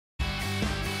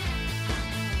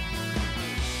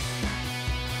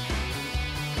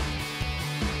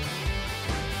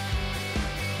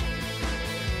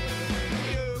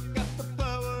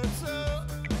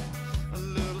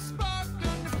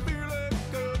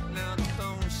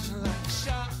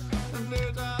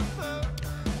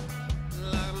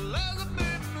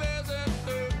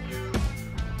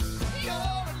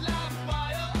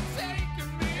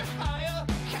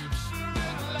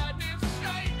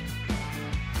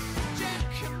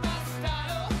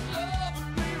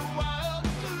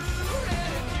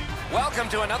Welcome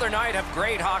to another night of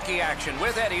great hockey action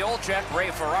with Eddie Olczyk, Ray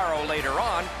Ferraro later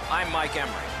on. I'm Mike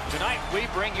Emery. Tonight we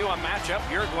bring you a matchup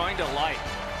you're going to like.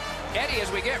 Eddie, as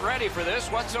we get ready for this,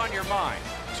 what's on your mind?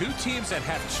 Two teams that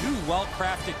have two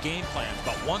well-crafted game plans,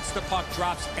 but once the puck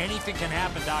drops, anything can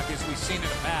happen, Doc, as we've seen in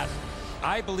the past.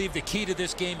 I believe the key to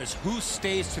this game is who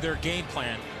stays to their game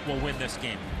plan will win this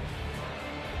game.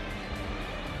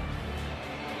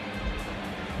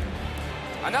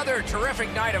 Another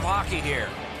terrific night of hockey here.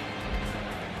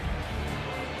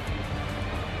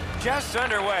 Just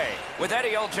underway. With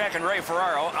Eddie Olczyk and Ray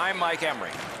Ferraro, I'm Mike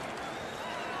Emery.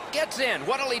 Gets in.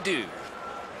 What'll he do?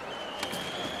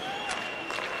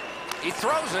 He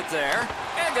throws it there,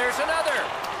 and there's another.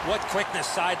 What quickness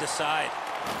side to side.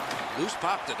 Loose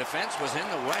puck. The defense was in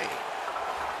the way.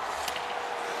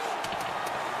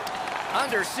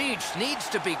 Under siege, needs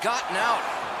to be gotten out.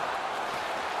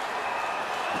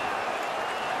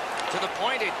 To the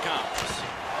point it comes.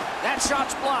 That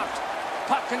shot's blocked.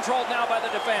 Puck controlled now by the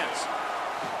defense.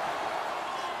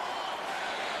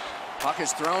 Puck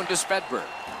is thrown to Spedberg.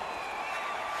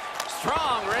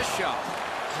 Strong wrist shot.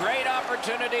 Great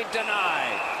opportunity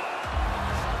denied.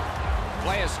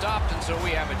 Play is stopped, and so we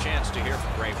have a chance to hear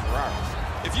from Ray Ferraro.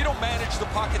 If you don't manage the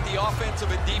puck at the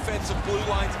offensive and defensive blue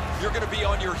lines, you're going to be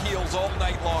on your heels all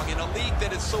night long. In a league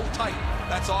that is so tight,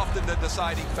 that's often the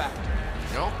deciding factor.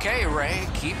 Okay, Ray,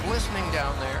 keep listening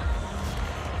down there.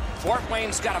 Fort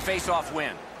Wayne's got a face-off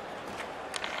win.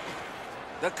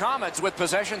 The Komets with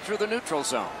possession through the neutral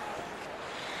zone.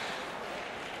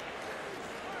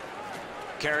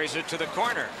 Carries it to the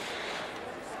corner.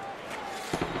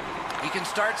 He can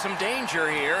start some danger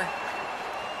here.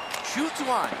 Shoots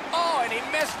one. Oh, and he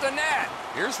missed the net.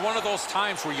 Here's one of those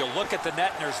times where you look at the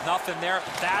net and there's nothing there.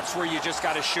 That's where you just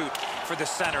got to shoot for the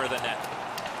center of the net.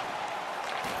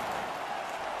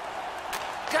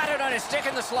 Got it on his stick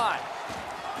in the slot.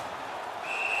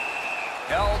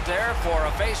 Held there for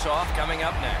a face-off coming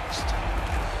up next.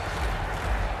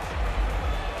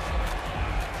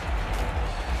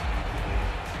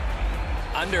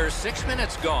 Under 6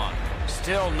 minutes gone.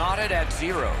 Still knotted at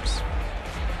zeros.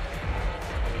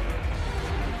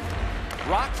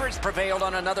 Rockford's prevailed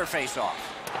on another face-off.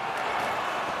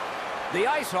 The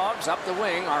IceHogs up the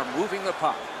wing are moving the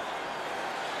puck.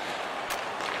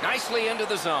 Nicely into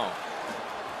the zone.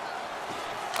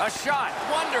 A shot.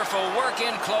 Wonderful work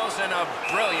in close and a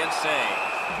brilliant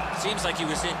save. Seems like he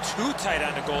was in too tight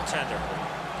on the goaltender.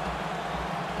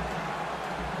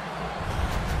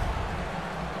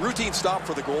 Routine stop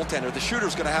for the goaltender. The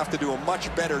shooter's going to have to do a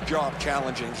much better job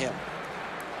challenging him.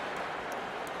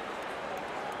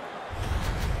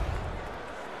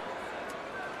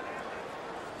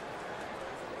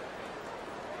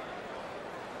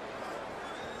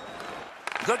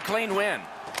 Good clean win.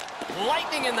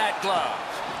 Lightning in that glove.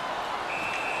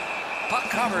 Puck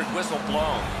covered, whistle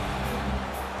blown.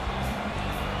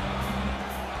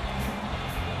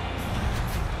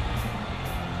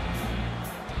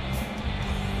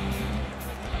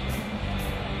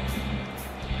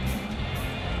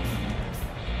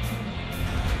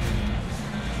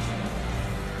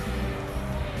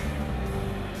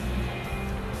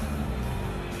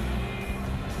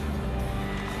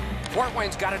 Fort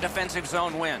Wayne's got a defensive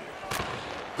zone win.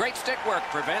 Great stick work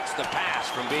prevents the pass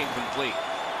from being complete.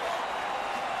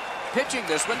 Pitching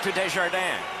this one to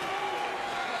Desjardins.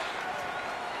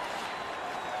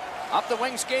 Up the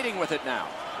wing skating with it now.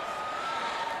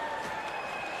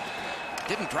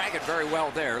 Didn't drag it very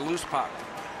well there. Loose puck.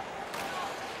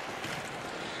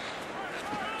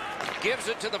 Gives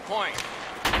it to the point.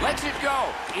 Lets it go.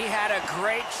 He had a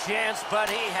great chance, but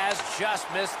he has just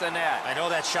missed the net. I know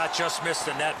that shot just missed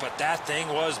the net, but that thing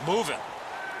was moving.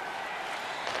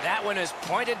 That one is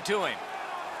pointed to him.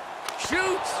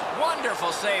 Shoots!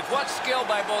 Wonderful save. What skill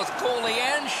by both goalie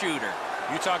and shooter.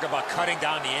 You talk about cutting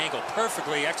down the angle.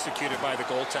 Perfectly executed by the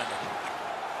goaltender.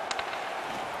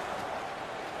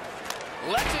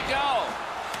 Lets it go.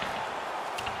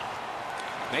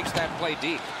 Makes that play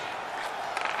deep.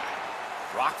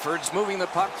 Rockford's moving the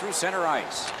puck through center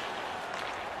ice.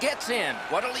 Gets in.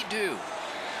 What'll he do?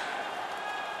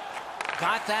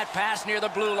 Got that pass near the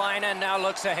blue line and now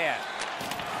looks ahead.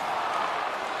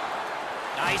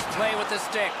 Nice play with the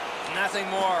stick. Nothing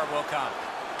more will come.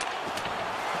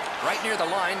 Right near the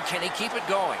line. Can he keep it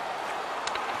going?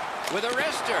 With a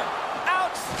wrister.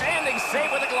 Outstanding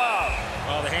save with a glove.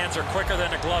 Well, the hands are quicker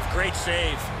than the glove. Great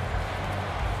save.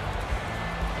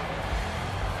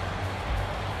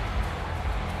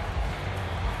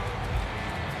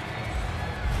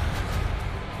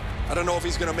 I don't know if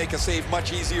he's going to make a save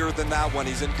much easier than that one.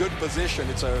 He's in good position.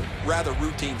 It's a rather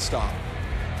routine stop.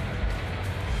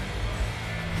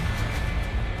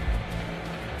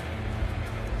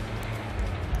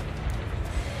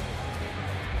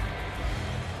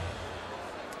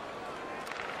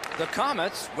 The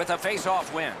Komets with a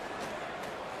face-off win.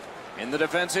 In the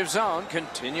defensive zone,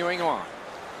 continuing on.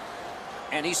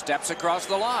 And he steps across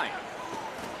the line.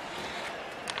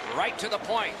 Right to the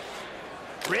point.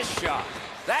 Wrist shot.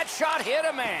 That shot hit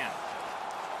a man.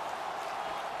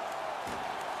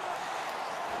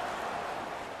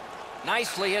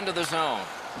 Nicely into the zone.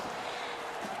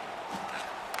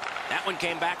 That one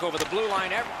came back over the blue line.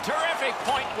 Terrific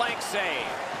point-blank save.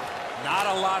 Not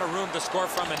a lot of room to score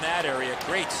from in that area.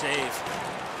 Great save.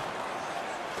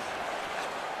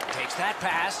 Takes that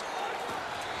pass.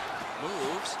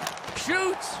 Moves.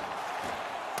 Shoots.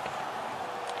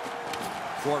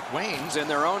 Fort Wayne's in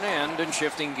their own end and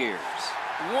shifting gears.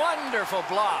 Wonderful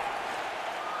block.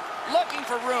 Looking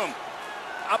for room.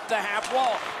 Up the half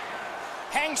wall.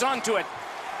 Hangs onto it.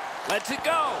 Lets it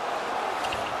go.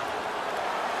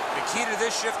 The key to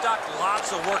this shift, Doc,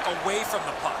 lots of work away from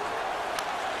the puck.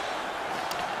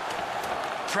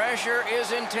 Pressure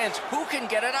is intense. Who can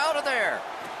get it out of there?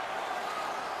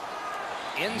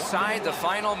 Inside the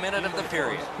final minute of the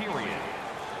period.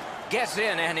 Gets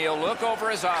in and he'll look over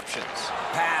his options.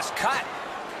 Pass cut.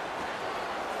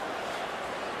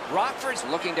 Rockford's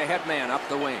looking to headman up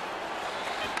the wing.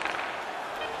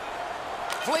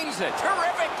 Flings it.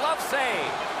 Terrific glove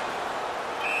save.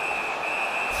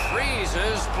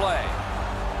 Freezes play.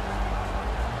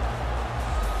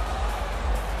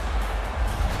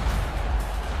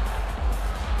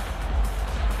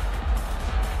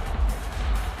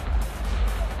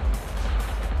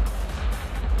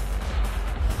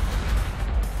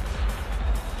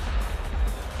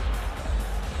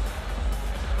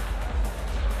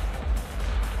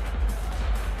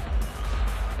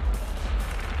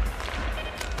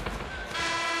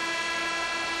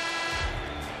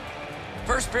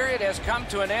 First period has come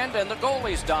to an end, and the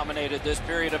goalies dominated this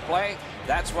period of play.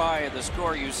 That's why the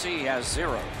score you see has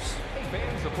zeros. Hey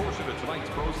fans, a portion of tonight's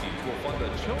proceeds will fund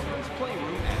a children's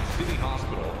playroom at City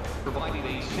Hospital, providing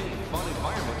a safe, fun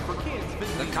environment for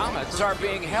kids. The Komets are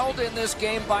being held in this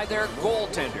game by their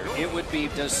goaltender. It would be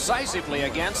decisively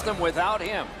against them without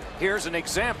him. Here's an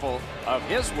example of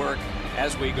his work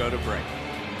as we go to break.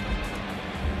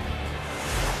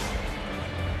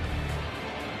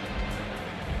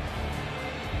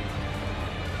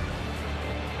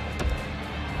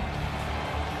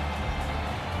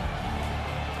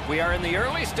 We are in the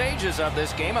early stages of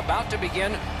this game, about to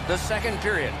begin the second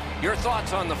period. Your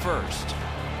thoughts on the first?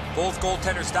 Both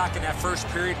goaltenders, Doc, in that first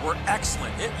period were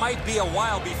excellent. It might be a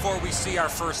while before we see our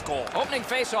first goal. Opening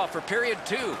faceoff for period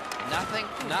 2.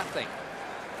 Nothing.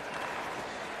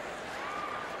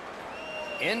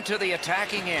 Into the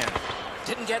attacking end.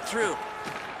 Didn't get through.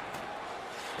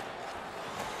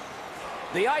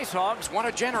 The IceHogs want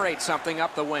to generate something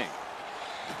up the wing.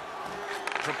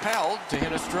 Propelled to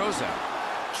hit a Stroza.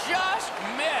 Just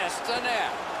missed the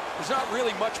net. There's not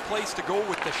really much place to go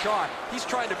with the shot. He's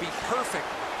trying to be perfect.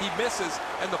 He misses,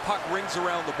 and the puck rings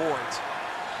around the boards.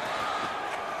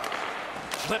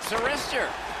 Flips a wrister.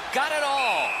 Got it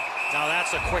all. Now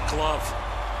that's a quick glove.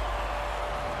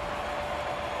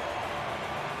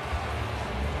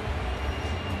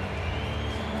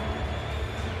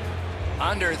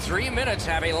 Under 3 minutes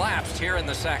have elapsed here in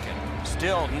the second.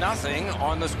 Still nothing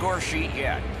on the score sheet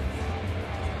yet.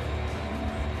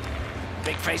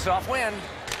 Big face-off win.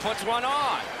 Puts one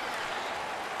on.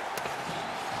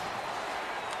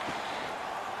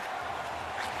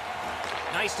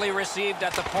 Nicely received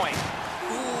at the point.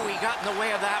 Ooh, he got in the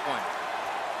way of that one.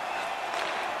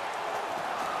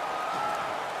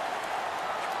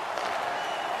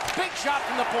 Big shot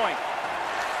from the point.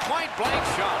 Point-blank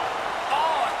shot.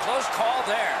 Oh, a close call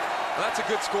there. Well, that's a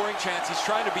good scoring chance. He's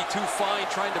trying to be too fine,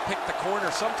 trying to pick the corner.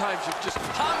 Sometimes you just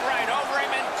hung right over him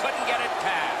and couldn't get it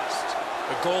past.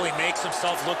 The goalie makes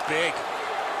himself look big.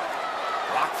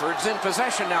 Rockford's in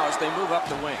possession now as they move up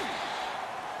the wing.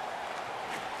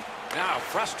 Now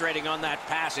frustrating on that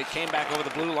pass. It came back over the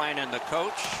blue line, and the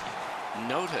coach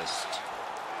noticed.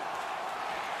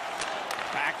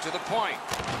 Back to the point.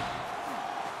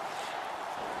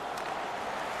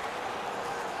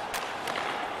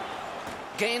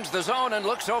 Gains the zone and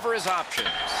looks over his options.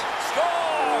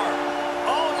 Score!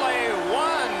 Only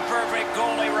one perfect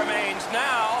goalie remains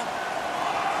now.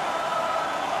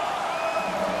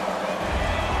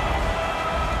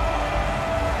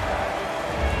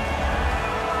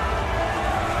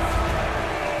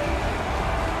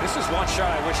 This is one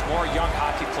shot I wish more young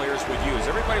hockey players would use.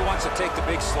 Everybody wants to take the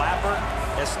big slapper.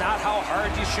 It's not how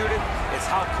hard you shoot it, it's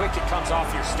how quick it comes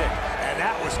off your stick. And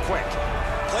that was quick.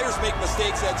 players make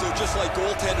mistakes, Edzo, just like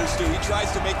goaltenders do. He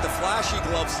tries to make the flashy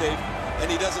glove save,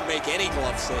 and he doesn't make any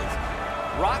glove save.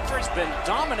 Rockford's been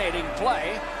dominating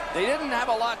play. They didn't have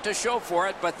a lot to show for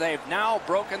it, but they've now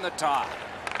broken the tie.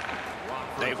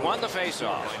 They've won the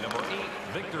faceoff.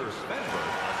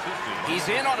 He's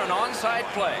in on an onside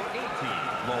play.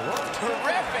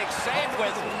 Terrific save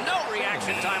with no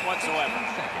reaction time whatsoever.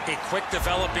 A quick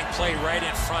developing play right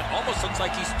in front. Almost looks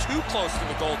like he's too close to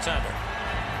the goaltender.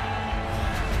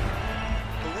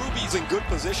 He's in good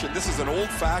position. This is an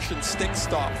old-fashioned stick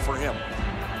stop for him.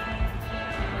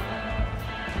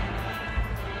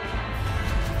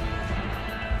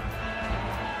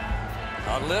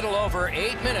 A little over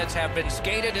 8 minutes have been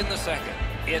skated in the second.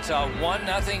 It's a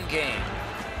 1-0 game.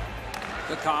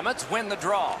 The Komets win the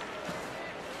draw.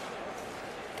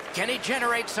 Can he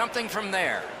generate something from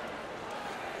there?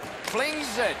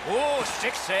 Flings it. Oh,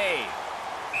 stick save.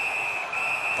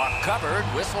 Puck covered,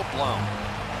 whistle blown.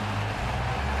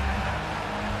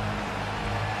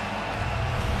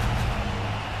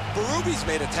 Berube's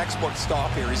made a textbook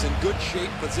stop here. He's in good shape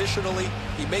positionally.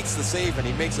 He makes the save, and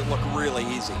he makes it look really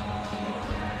easy.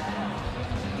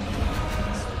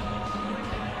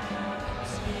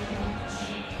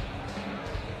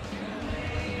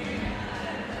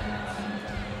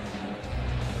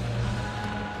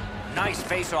 Nice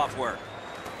face-off work.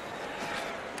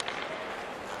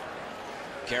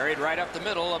 Carried right up the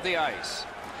middle of the ice.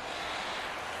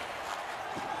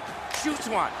 Shoots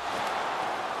one.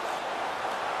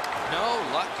 No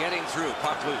luck getting through.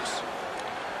 Puck loose.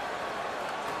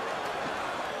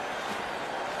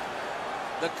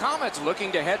 The Komets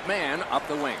looking to head man up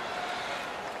the wing.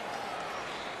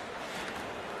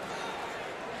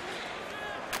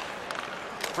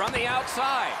 From the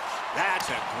outside. That's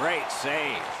a great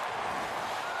save.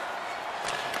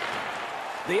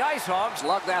 The IceHogs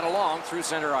lug that along through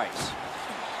center ice.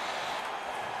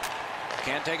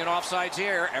 Can't take an offsides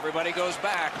here. Everybody goes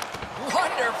back.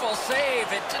 Wonderful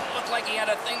save. It didn't look like he had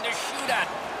a thing to shoot at.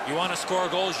 You want to score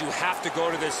goals, you have to go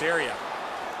to this area.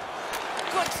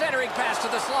 Good centering pass to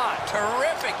the slot.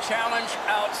 Terrific challenge.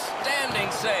 Outstanding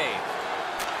save.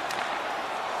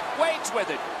 Waits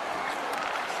with it.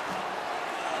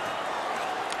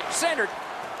 Centered.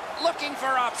 Looking for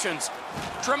options.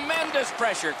 Tremendous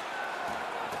pressure.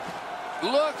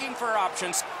 Looking for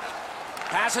options.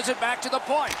 Passes it back to the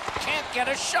point. Can't get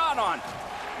a shot on.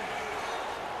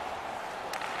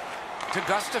 To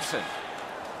Gustafson.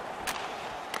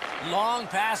 Long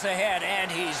pass ahead, and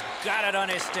he's got it on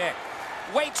his stick.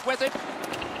 Waits with it.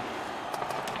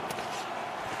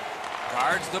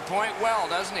 Guards the point well,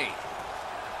 doesn't he?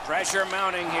 Pressure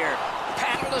mounting here.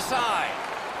 Paddled aside.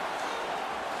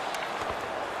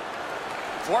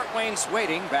 Fort Wayne's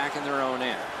waiting back in their own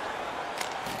end.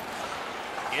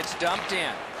 It's dumped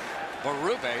in.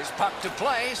 Berube's puck to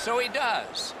play, so he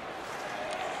does.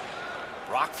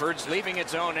 Rockford's leaving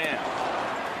its own end.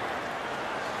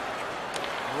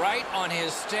 Right on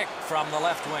his stick from the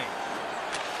left wing.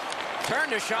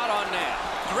 Turned a shot on net.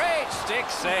 Great stick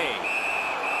save.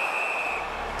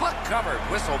 Puck covered,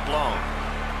 whistle blown.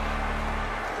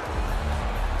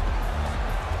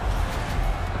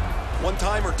 One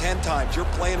time or 10 times, you're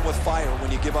playing with fire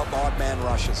when you give up odd man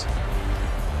rushes.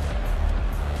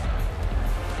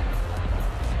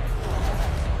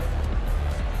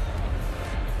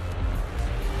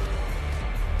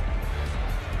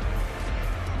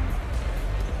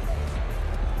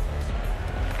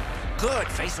 Good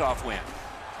face-off win.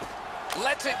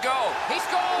 Lets it go. He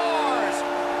scores!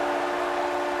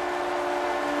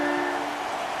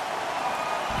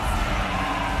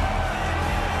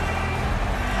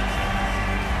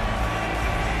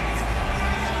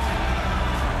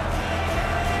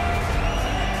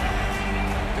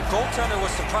 The goaltender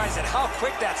was surprised at how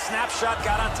quick that snapshot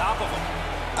got on top of him.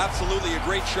 Absolutely a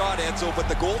great shot, Enzo, but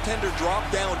the goaltender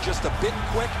dropped down just a bit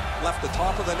quick, left the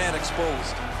top of the net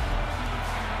exposed.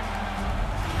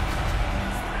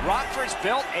 Rockford's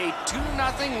built a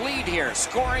 2-0 lead here,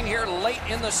 scoring here late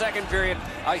in the second period.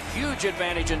 A huge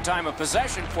advantage in time of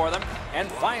possession for them,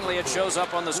 and finally it shows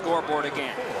up on the scoreboard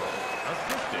again.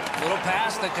 Little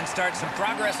pass that can start some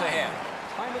progress ahead.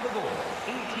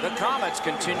 The Komets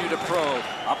continue to probe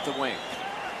up the wing.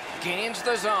 Gains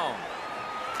the zone.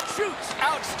 Shoots.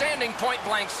 Outstanding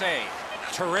point-blank save.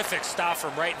 Terrific stop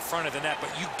from right in front of the net,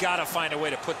 but you got to find a way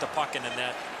to put the puck in the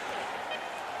net.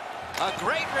 A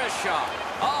great wrist shot.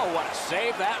 Oh, what a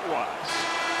save that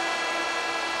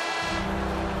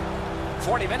was.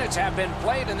 40 minutes have been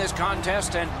played in this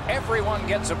contest, and everyone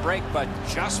gets a break, but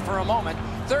just for a moment.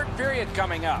 Third period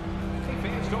coming up. Hey,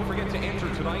 fans, don't forget to enter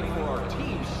tonight for our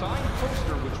team signed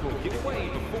poster, which we'll give away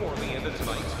before the end of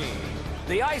tonight's game.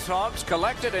 The IceHogs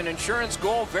collected an insurance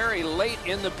goal very late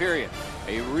in the period.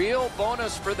 A real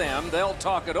bonus for them. They'll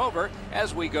talk it over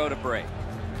as we go to break.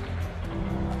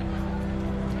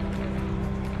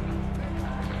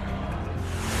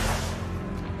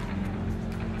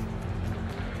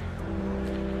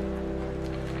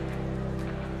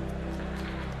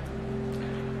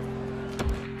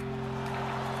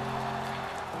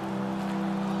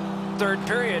 Third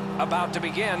period about to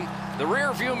begin. The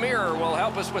rear view mirror will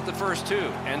help us with the first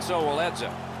two, and so will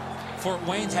Edzo. Fort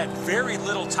Wayne's had very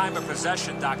little time of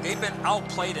possession, Doc. They've been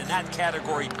outplayed in that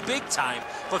category big time,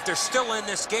 but they're still in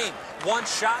this game. One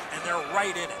shot, and they're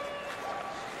right in it.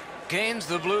 Gains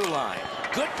the blue line.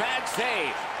 Good pad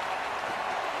save.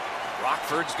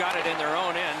 Rockford's got it in their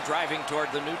own end, driving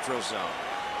toward the neutral zone.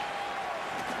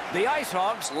 The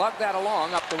IceHogs lug that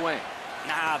along up the wing.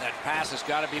 Nah, that pass has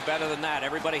got to be better than that.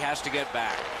 Everybody has to get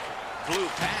back. Blue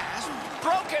pass.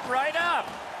 Broke it right up.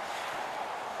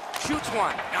 Shoots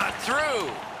one. Not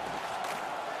through.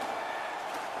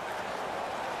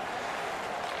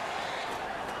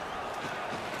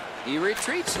 He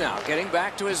retreats now, getting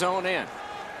back to his own end.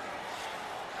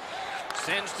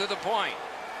 Sends to the point.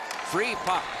 Free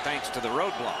puck thanks to the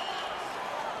roadblock.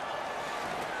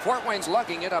 Fort Wayne's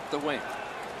lugging it up the wing.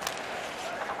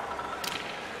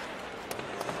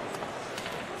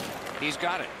 He's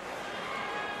got it.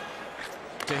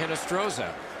 To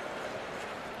Hinostroza.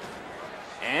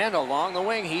 And along the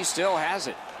wing, he still has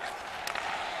it.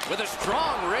 With a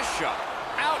strong wrist shot.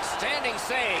 Outstanding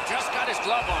save. Just got his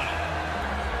glove on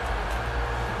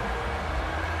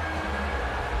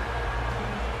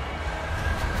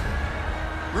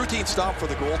it. Routine stop for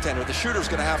the goaltender. The shooter's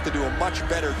going to have to do a much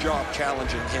better job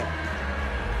challenging him.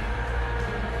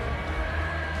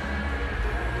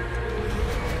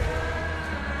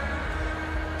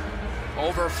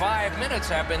 Over 5 minutes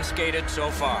have been skated so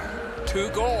far.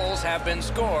 2 goals have been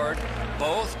scored,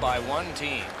 both by one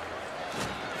team.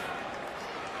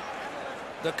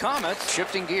 The Komets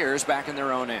shifting gears back in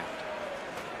their own end.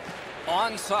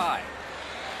 Onside.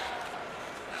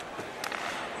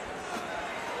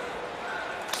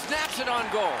 Snaps it on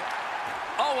goal.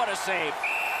 Oh, what a save.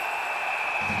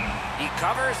 He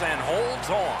covers and holds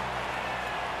on.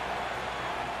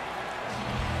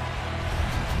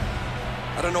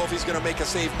 I don't know if he's going to make a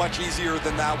save much easier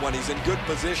than that one. He's in good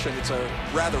position. It's a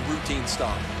rather routine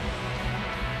stop.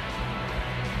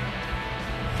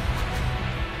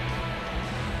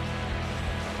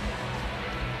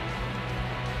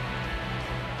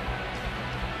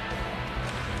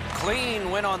 Clean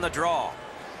win on the draw.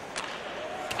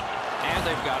 And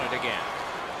they've got it again.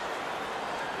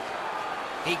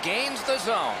 He gains the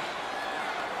zone.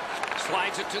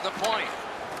 Slides it to the point.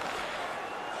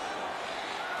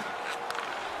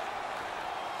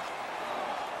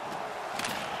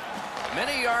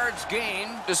 Many yards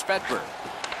gained to Spetberg.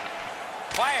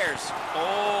 Fires.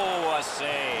 Oh, a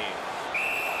save.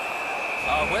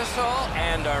 A whistle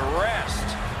and a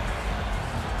rest.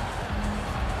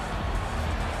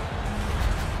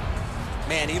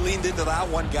 Man, he leaned into that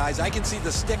one, guys. I can see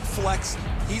the stick flex.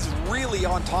 He's really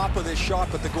on top of this shot,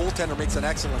 but the goaltender makes an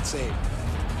excellent save.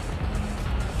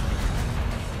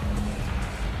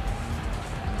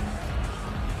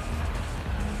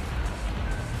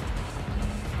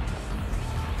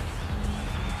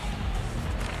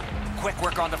 Quick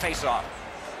work on the faceoff.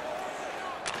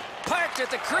 Parked at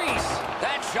the crease.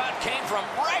 That shot came from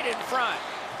right in front.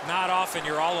 Not often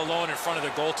you're all alone in front of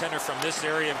the goaltender from this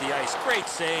area of the ice. Great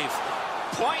save.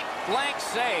 Point blank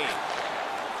save.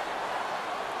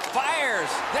 Fires.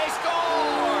 They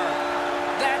score.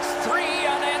 That's 3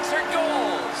 unanswered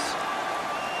goals.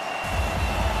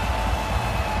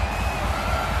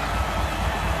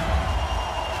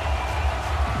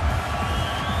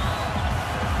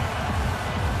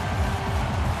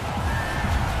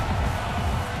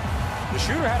 The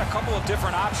shooter had a couple of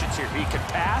different options here. He could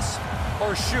pass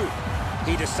or shoot.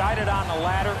 He decided on the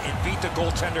latter and beat the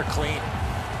goaltender clean.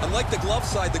 Unlike the glove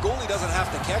side, the goalie doesn't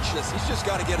have to catch this. He's just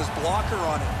got to get his blocker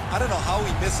on it. I don't know how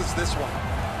he misses this one.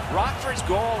 Rockford's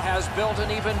goal has built an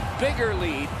even bigger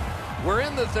lead. We're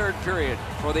in the third period.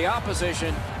 For the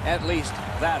opposition, at least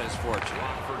that is fortunate.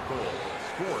 Rockford goal,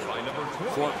 scored by number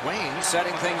 20. Fort Wayne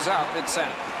setting things up at center.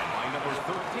 By number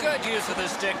 13. Good use of the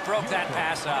stick, broke that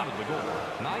pass up.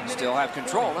 Still have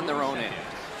control in their own end.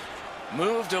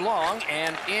 Moved along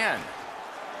and in.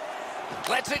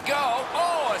 Lets it go.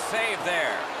 Oh, a save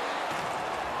there.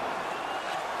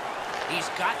 He's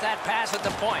got that pass at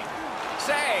the point.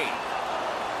 Save.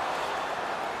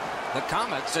 The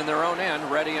Komets in their own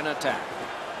end, ready in attack.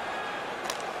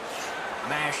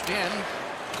 Mashed in.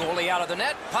 Goalie out of the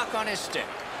net. Puck on his stick.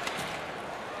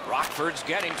 Rockford's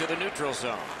getting to the neutral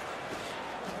zone.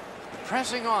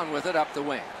 Pressing on with it up the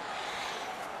wing.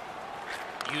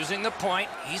 Using the point.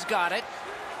 He's got it.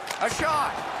 A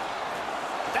shot.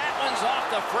 That one's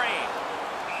off the frame.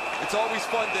 It's always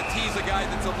fun to tease a guy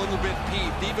that's a little bit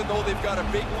peeved. Even though they've got a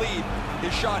big lead,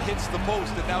 his shot hits the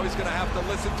post, and now he's going to have to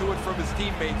listen to it from his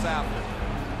teammates after.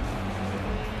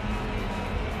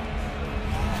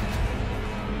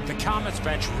 The Komets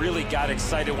bench really got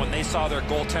excited when they saw their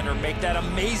goaltender make that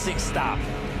amazing stop.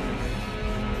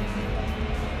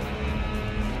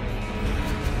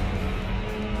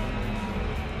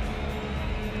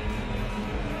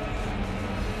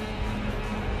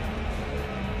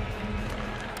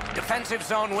 Defensive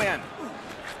zone win.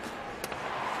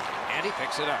 And he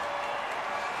picks it up.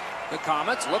 The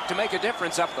Komets look to make a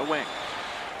difference up the wing.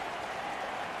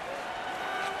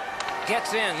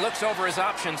 Gets in, looks over his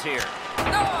options here.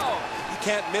 No! He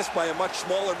can't miss by a much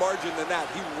smaller margin than that.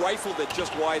 He rifled it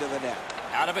just wide of the net.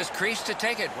 Out of his crease to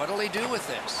take it. What'll he do with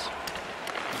this?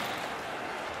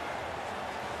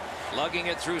 Lugging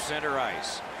it through center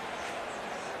ice.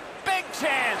 Big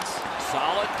chance!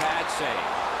 Solid pad save.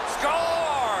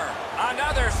 Score!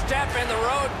 Another step in the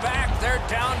road back. They're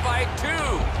down by 2.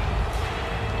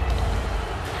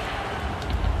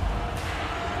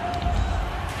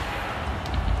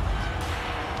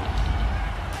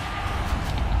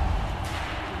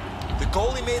 The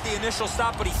goalie made the initial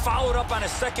stop, but he followed up on a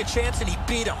second chance, and he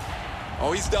beat him.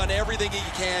 Oh, he's done everything he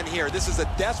can here. This is a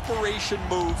desperation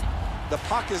move. The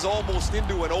puck is almost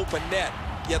into an open net,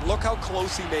 yet look how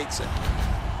close he makes it.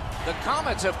 The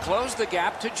Komets have closed the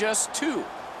gap to just 2.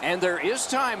 And there is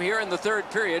time here in the third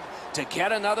period to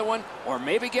get another one, or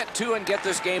maybe get 2 and get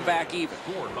this game back even.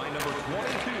 Scored by number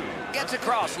 22. Gets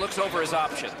across, looks over his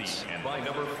options. And by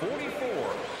number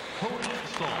 44, Cody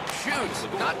Song. Shoots,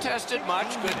 not tested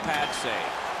much, good pad save.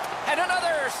 And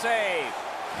another save.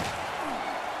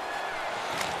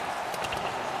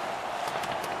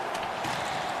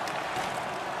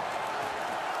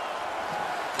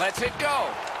 Lets it go.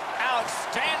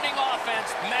 Outstanding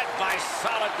offense met by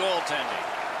solid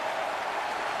goaltending.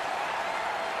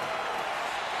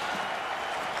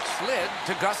 Slid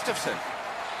to Gustafsson.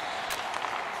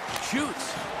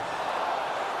 Shoots.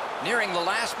 Nearing the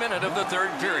last minute of the third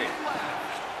period.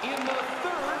 In the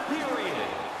third period.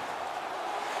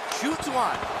 Shoots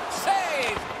one.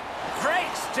 Save!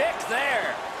 Great stick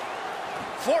there.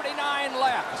 49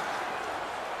 left.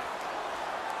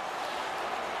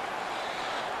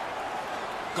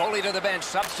 Goalie to the bench.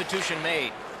 Substitution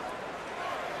made.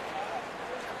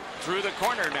 Through the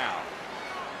corner now.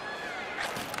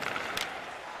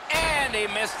 And he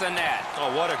missed the net.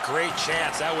 Oh, what a great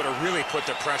chance. That would have really put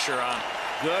the pressure on.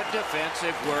 Good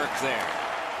defensive work there.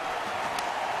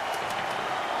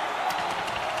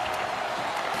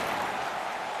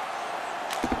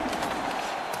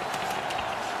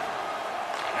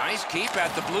 Nice keep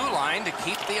at the blue line to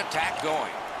keep the attack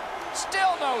going.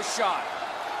 Still no shot.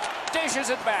 Dishes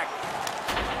it back.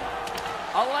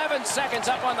 11 seconds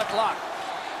up on the clock.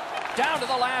 Down to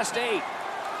the last 8.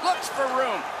 Looks for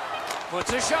room.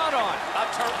 Puts a shot on. A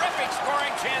terrific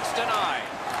scoring chance denied.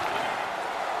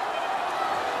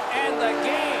 And the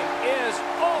game is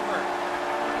over.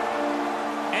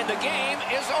 And the game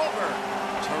is over.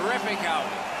 Terrific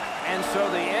outing. And so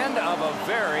the end of a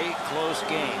very close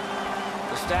game.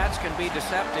 The stats can be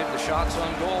deceptive. The shots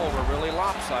on goal were really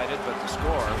lopsided, but the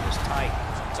score was tight.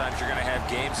 Sometimes you're going to have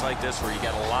games like this where you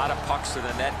get a lot of pucks to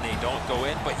the net and they don't go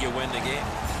in, but you win the game.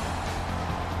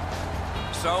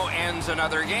 So ends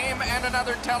another game and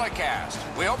another telecast.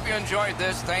 We hope you enjoyed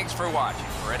this. Thanks for watching.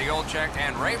 For Eddie Olczyk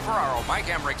and Ray Ferraro, Mike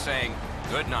Emmerich saying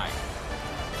good night.